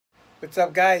What's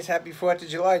up, guys? Happy 4th of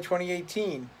July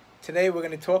 2018. Today we're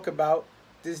going to talk about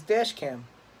this dash cam.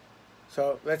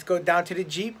 So let's go down to the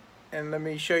Jeep and let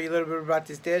me show you a little bit about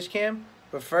this dash cam.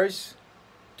 But first,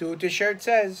 do what the shirt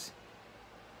says.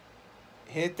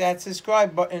 Hit that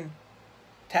subscribe button.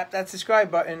 Tap that subscribe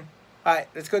button. Alright,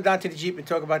 let's go down to the Jeep and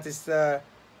talk about this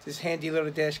this handy little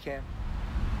dash cam.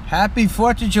 Happy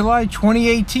 4th of July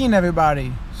 2018,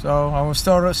 everybody. So I will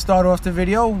start off the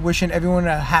video wishing everyone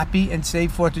a happy and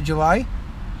safe 4th of July.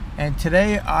 And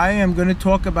today I am going to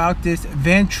talk about this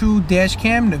Vantrue dash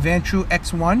cam, the Vantrue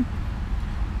X1.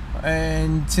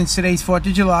 And since today's 4th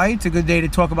of July, it's a good day to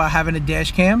talk about having a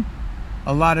dash cam.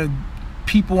 A lot of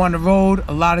people on the road,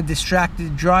 a lot of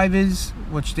distracted drivers,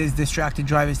 which there's distracted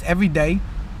drivers every day.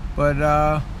 But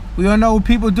we all know what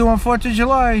people do on 4th of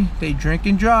July. They drink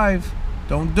and drive.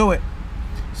 Don't do it.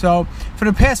 So for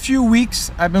the past few weeks,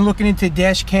 I've been looking into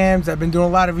dash cams. I've been doing a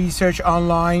lot of research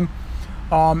online.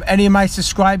 Any of my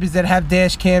subscribers that have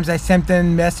dash cams, I sent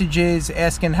them messages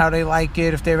asking how they like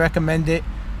it, if they recommend it.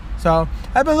 So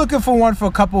I've been looking for one for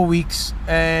a couple of weeks,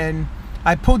 and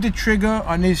I pulled the trigger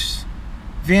on this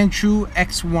Vantrue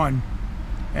X1.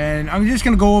 And I'm just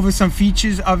going to go over some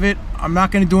features of it. I'm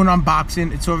not going to do an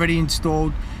unboxing. It's already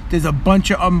installed. There's a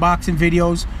bunch of unboxing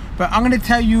videos. But I'm going to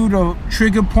tell you the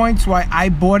trigger points why I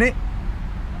bought it.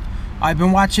 I've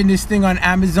been watching this thing on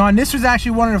Amazon. This was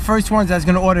actually one of the first ones I was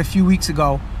going to order a few weeks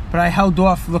ago. But I held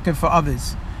off looking for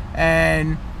others.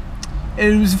 And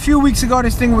it was a few weeks ago.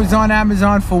 This thing was on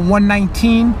Amazon for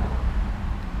 $119.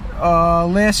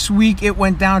 Last week it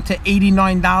went down to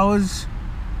 $89.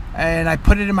 And I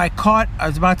put it in my cart. I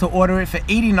was about to order it for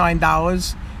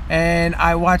 $89. And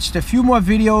I watched a few more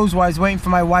videos while I was waiting for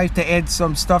my wife to add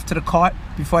some stuff to the cart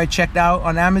before I checked out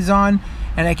on Amazon.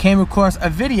 And I came across a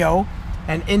video,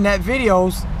 and in that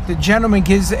video the gentleman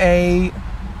gives a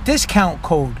discount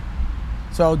code.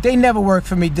 So they never work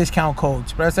for me, discount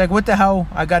codes, but I was like, what the hell,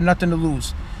 I got nothing to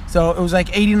lose. So it was like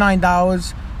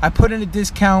 $89. I put in a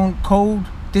discount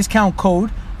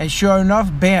code, and sure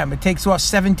enough, bam, it takes off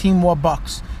 17 more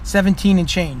bucks, 17 and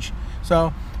change.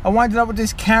 So I wound up with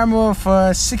this camera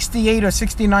for $68 or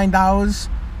 $69.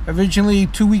 Originally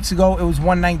 2 weeks ago it was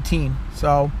 $119.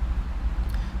 So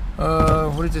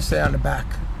what does it say on the back?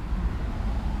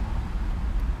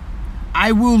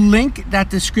 I will link that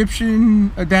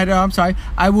description,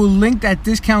 I will link that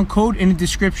discount code in the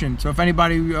description, so if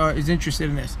anybody is interested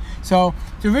in this. So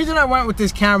the reason I went with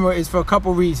this camera is for a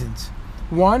couple reasons.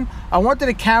 One, I wanted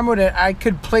a camera that I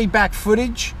could play back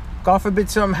footage. God forbid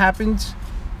something happens.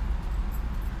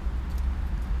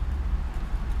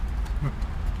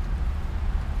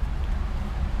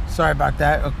 Sorry about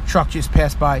that, a truck just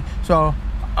passed by. So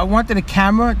I wanted a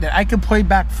camera that I could play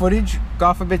back footage.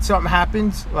 God forbid something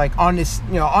happens, like on this,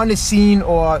 on the scene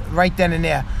or right then and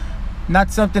there. Not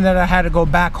something that I had to go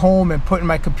back home and put in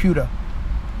my computer.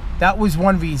 That was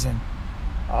one reason.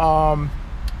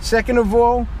 Second of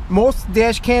all, most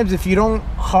dash cams, if you don't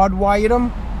hardwire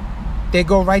them, they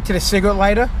go right to the cigarette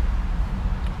lighter,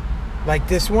 like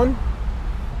this one.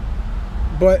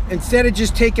 But instead of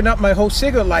just taking up my whole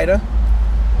cigarette lighter,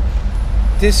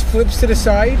 this flips to the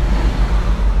side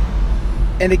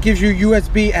and it gives you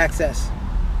USB access,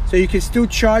 so you can still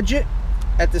charge it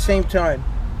at the same time.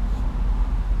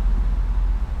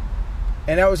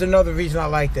 And that was another reason I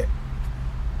liked it.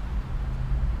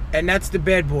 And that's the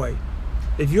bad boy.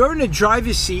 If you're in the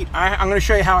driver's seat, I'm going to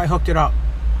show you how I hooked it up.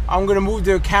 I'm going to move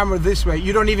the camera this way.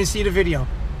 You don't even see the video.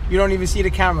 You don't even see the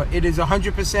camera. It is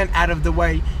 100% out of the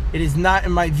way. It is not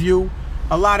in my view.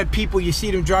 A lot of people, you see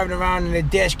them driving around and their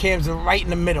dash cams are right in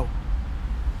the middle.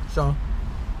 So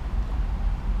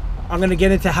I'm going to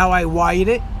get into how I wired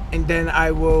it, and then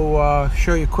I will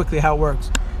show you quickly how it works.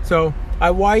 So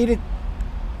I wired it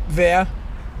there.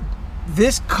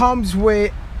 This comes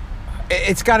with,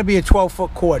 it's got to be a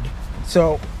 12-foot cord.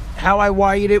 So how I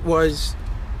wired it was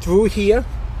through here,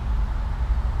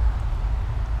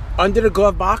 under the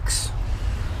glove box,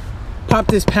 pop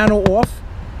this panel off,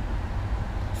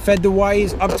 fed the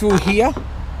wires up through here,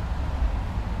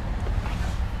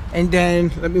 and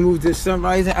then let me move this sun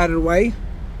visor out of the way.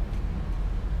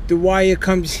 The wire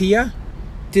comes here.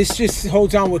 This just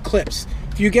holds on with clips.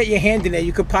 If you get your hand in there,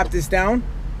 you could pop this down,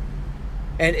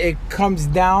 and it comes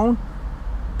down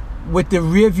with the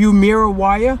rear view mirror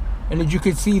wire. And as you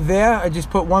can see there, I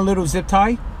just put one little zip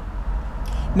tie.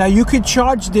 Now you could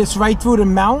charge this right through the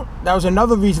mount. That was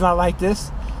another reason I like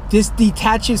this. This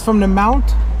detaches from the mount,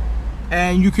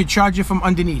 and you could charge it from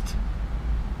underneath.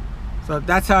 So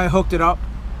that's how I hooked it up.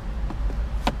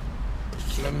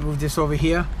 Let me move this over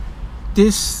here.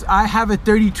 This, I have a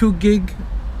 32 gig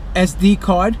SD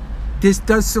card. This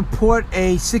does support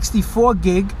a 64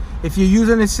 gig if you're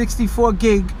using a 64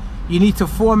 gig, you need to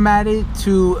format it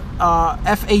to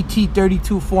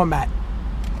FAT32 format.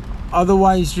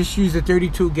 Otherwise, just use the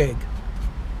 32 gig.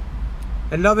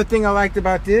 Another thing I liked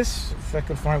about this, if I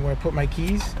can find where I put my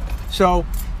keys. So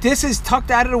this is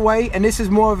tucked out of the way, and this is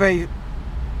more of a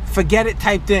forget it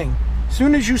type thing. As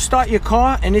soon as you start your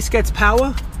car and this gets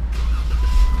power,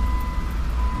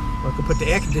 I can put the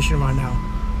air conditioner on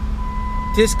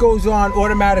now. This goes on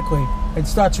automatically and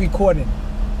starts recording.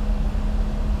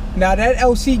 Now that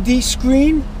LCD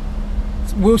screen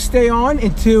will stay on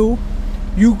until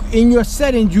you, in your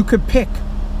settings, you could pick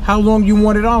how long you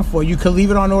want it on for. You could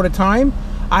leave it on all the time.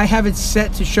 I have it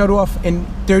set to shut off in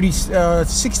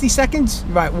 60 seconds,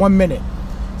 right, 1 minute.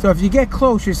 So if you get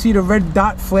close, you see the red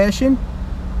dot flashing.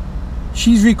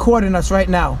 She's recording us right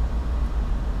now.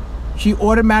 She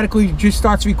automatically just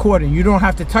starts recording. You don't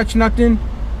have to touch nothing.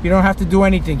 You don't have to do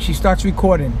anything. She starts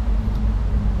recording.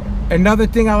 Another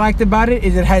thing I liked about it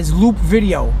is it has loop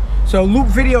video. So loop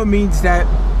video means that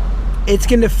it's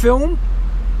gonna film,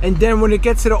 and then when it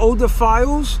gets to the older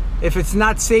files, if it's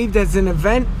not saved as an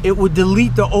event, it will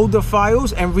delete the older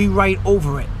files and rewrite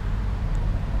over it.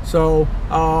 So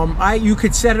you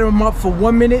could set them up for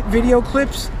 1 minute video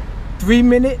clips, 3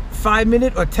 minute, 5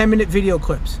 minute, or 10 minute video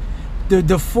clips. The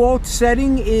default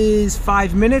setting is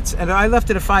 5 minutes, and I left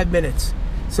it at 5 minutes.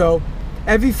 So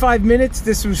every 5 minutes,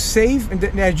 this was saved, and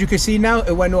as you can see now,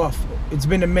 it went off. It's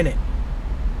been a minute,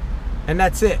 and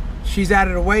that's it. She's out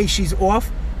of the way, she's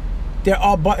off. There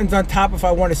are buttons on top if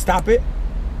I want to stop it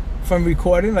from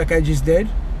recording, like I just did.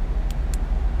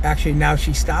 Actually, now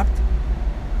she stopped.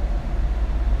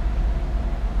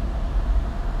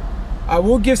 I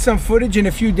will give some footage in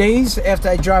a few days after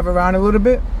I drive around a little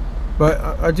bit, but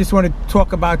I just want to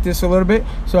talk about this a little bit.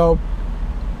 So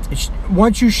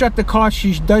once you shut the car,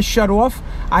 she does shut off.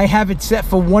 I have it set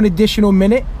for 1 additional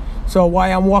minute. So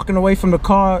while I'm walking away from the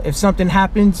car, if something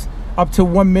happens, up to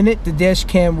 1 minute, the dash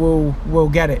cam will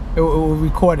get it. It will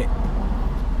record it.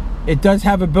 It does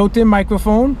have a built-in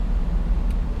microphone.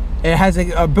 It has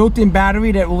a built-in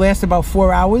battery that will last about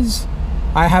 4 hours.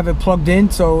 I have it plugged in,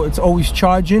 so it's always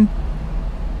charging.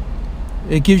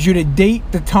 It gives you the date,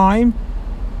 the time.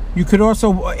 You could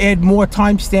also add more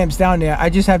timestamps down there. I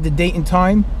just have the date and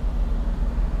time.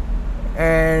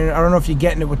 And I don't know if you're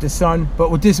getting it with the sun,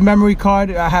 but with this memory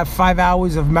card, I have 5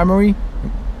 hours of memory.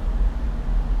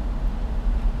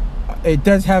 It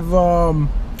does have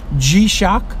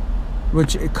G-Shock,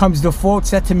 which it comes default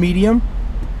set to medium.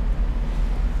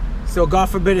 So God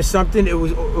forbid if something, it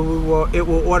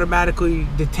will automatically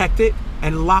detect it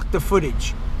and lock the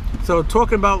footage. So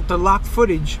talking about the locked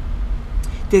footage,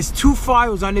 there's 2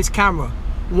 files on this camera.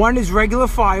 One is regular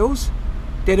files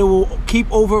that it will keep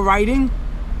overwriting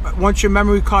once your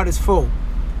memory card is full.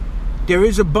 There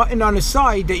is a button on the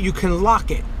side that you can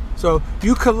lock it. So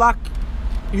you could lock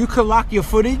your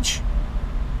footage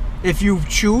if you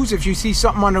choose. If you see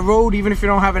something on the road, even if you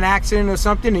don't have an accident or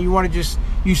something, and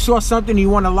you saw something and you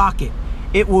want to lock it,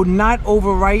 it will not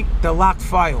overwrite the locked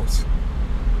files.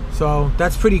 So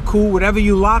that's pretty cool. Whatever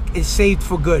you lock is saved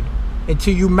for good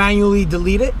until you manually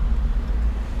delete it.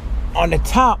 On the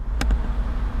top,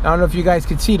 I don't know if you guys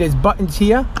can see, there's buttons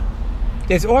here.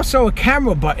 There's also a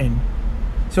camera button.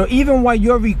 So even while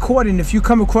you're recording, if you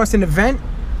come across an event,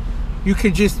 you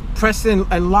can just press in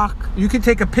and lock. You can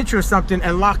take a picture of something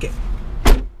and lock it.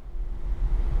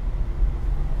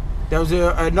 That was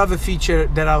another feature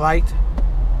that I liked.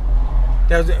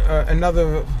 That was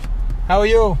another. How are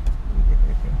you?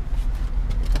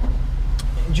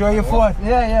 Enjoy your Fourth.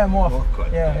 Yeah, more.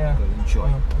 Yeah.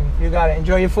 Enjoy. You got it.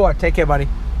 Enjoy your Fourth. Take care, buddy.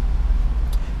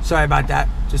 Sorry about that.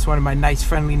 Just one of my nice,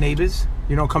 friendly neighbors.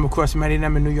 You don't come across many of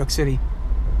them in New York City.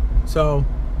 So,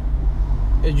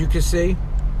 as you can see,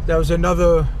 that was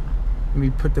another. Let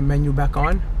me put the menu back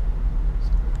on.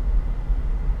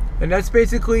 And that's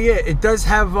basically it. It does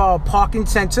have a parking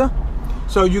sensor.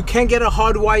 So you can get a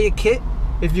hardwired kit.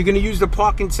 If you're going to use the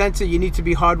parking sensor, you need to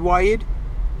be hardwired,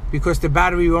 because the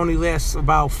battery only lasts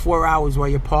about 4 hours while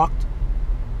you're parked.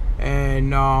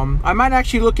 And I might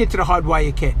actually look into the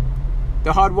hardwired kit.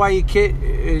 The hardwired kit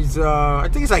is, I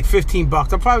think it's like 15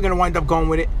 bucks. I'm probably going to wind up going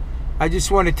with it. I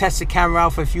just want to test the camera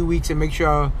out for a few weeks and make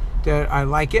sure that I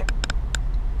like it.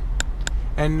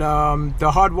 And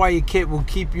the hardwired kit will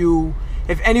keep you,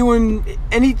 if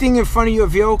anything in front of your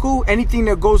vehicle, anything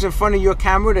that goes in front of your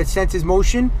camera that senses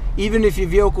motion, even if your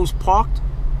vehicle's parked,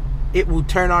 it will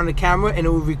turn on the camera and it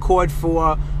will record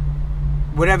for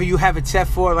whatever you have it set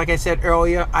for. Like I said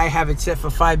earlier, I have it set for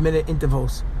 5-minute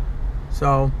intervals.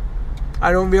 So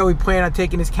I don't really plan on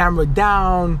taking this camera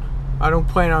down. I don't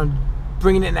plan on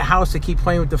bringing it in the house to keep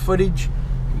playing with the footage.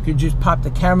 You could just pop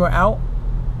the camera out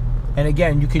And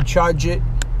again, you can charge it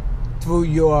through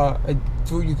your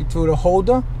through the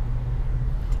holder.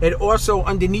 It also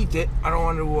underneath it, I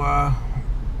don't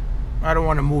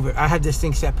want to move it. I had this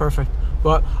thing set perfect.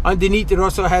 But underneath it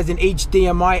also has an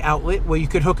HDMI outlet where you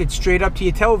could hook it straight up to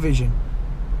your television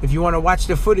if you want to watch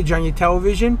the footage on your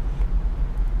television.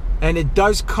 And it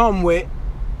does come with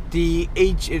the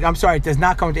I'm sorry, it does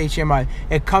not come with HDMI.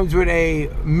 It comes with a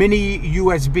mini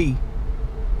USB,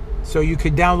 so you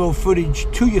could download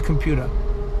footage to your computer.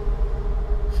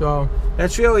 So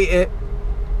that's really it.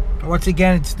 Once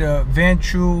again, it's the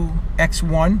Vantrue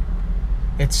X1.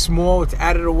 It's small, it's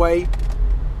out of the way.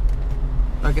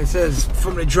 Like it says,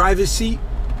 from the driver's seat,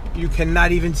 you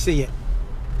cannot even see it.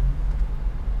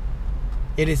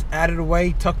 It is out of the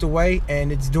way, tucked away,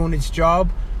 and it's doing its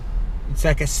job. It's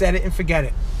like a set it and forget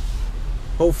it.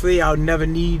 Hopefully I'll never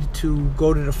need to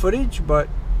go to the footage, but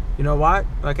you know what?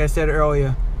 Like I said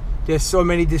earlier, there's so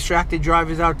many distracted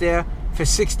drivers out there. For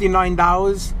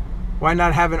 $69, why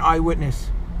not have an eyewitness?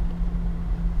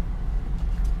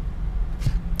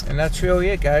 And that's really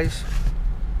it, guys.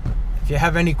 If you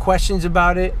have any questions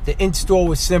about it, the install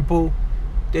was simple.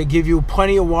 They give you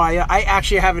plenty of wire. I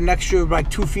actually have an extra like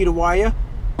 2 feet of wire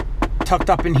tucked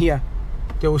up in here.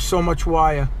 There was so much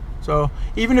wire. So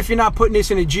even if you're not putting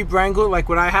this in a Jeep Wrangler like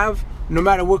what I have, no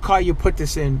matter what car you put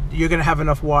this in, you're gonna have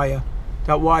enough wire.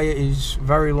 That wire is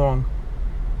very long.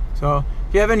 So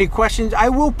if you have any questions, I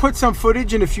will put some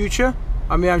footage in the future.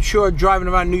 I mean, I'm sure driving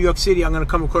around New York City, I'm gonna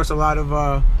come across a lot of,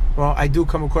 well, I do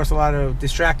come across a lot of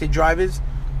distracted drivers.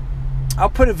 I'll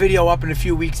put a video up in a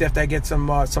few weeks after I get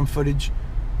some footage.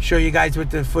 Show you guys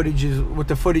what the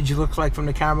footage looks like from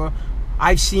the camera.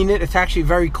 I've seen it. It's actually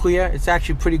very clear. It's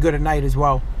actually pretty good at night as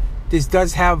well. This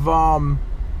does have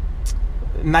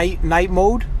night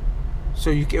mode, so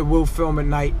it will film at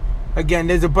night. Again,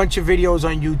 there's a bunch of videos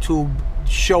on YouTube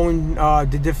showing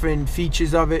the different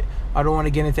features of it. I don't want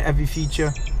to get into every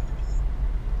feature.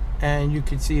 And you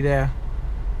can see there,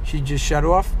 she just shut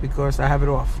off because I have it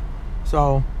off.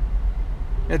 So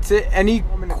that's it. Any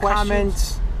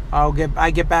comments?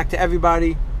 I get back to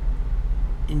everybody.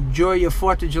 Enjoy your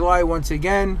 4th of July once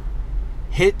again.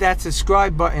 Hit that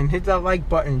subscribe button, hit that like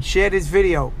button, share this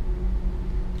video.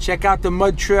 Check out the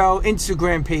Mud Trail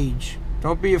Instagram page.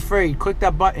 Don't be afraid, click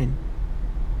that button.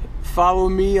 Follow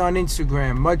me on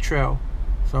Instagram, Mud Trail.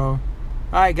 So,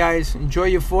 alright guys, enjoy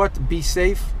your 4th, be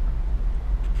safe.